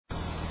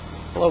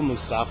Hello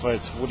Mustafa,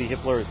 it's Woody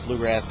Hippler with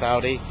Bluegrass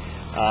Audi.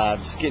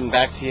 Just getting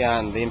back to you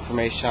on the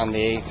information on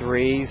the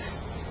A3s.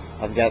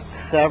 I've got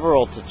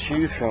several to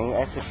choose from,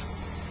 actually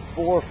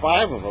 4 or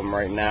 5 of them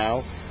right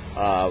now.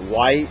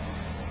 White,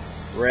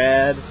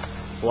 red,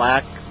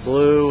 black,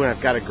 blue, and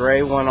I've got a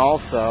gray one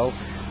also.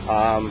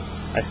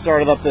 I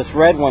started up this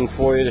red one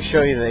for you to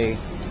show you the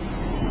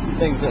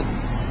things that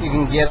you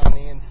can get on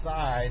the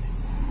inside.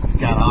 You've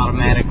got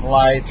automatic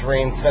lights,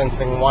 rain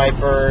sensing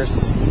wipers,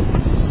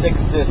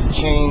 6-disc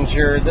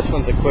changer. This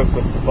one's equipped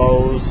with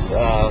Bose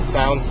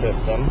sound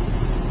system,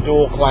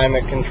 dual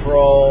climate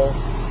control.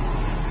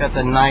 It's got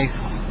the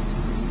nice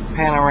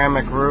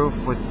panoramic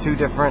roof with 2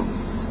 different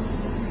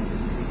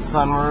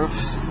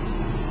sunroofs.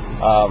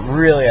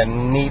 Really a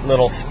neat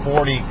little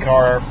sporty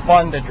car,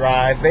 fun to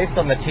drive, based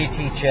on the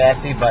TT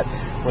chassis but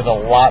with a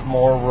lot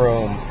more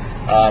room.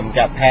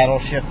 Got paddle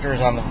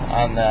shifters on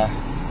the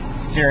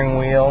steering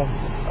wheel.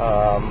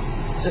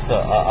 It's just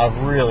a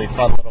really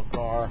fun little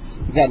car.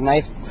 You got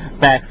nice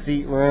back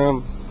seat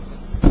room.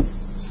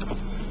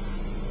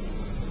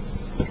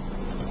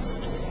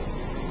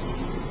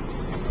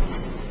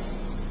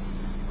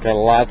 Got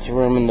lots of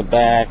room in the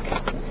back.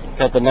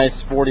 Got the nice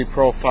sporty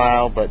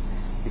profile, but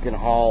you can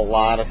haul a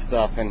lot of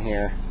stuff in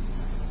here.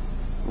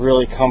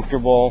 Really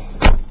comfortable.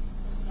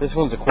 This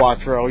one's a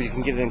Quattro. You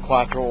can get it in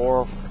Quattro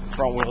or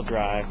front wheel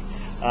drive.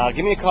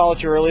 Give me a call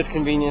at your earliest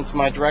convenience.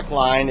 My direct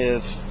line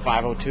is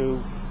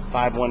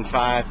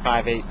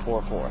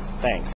 502-515-5844. Thanks.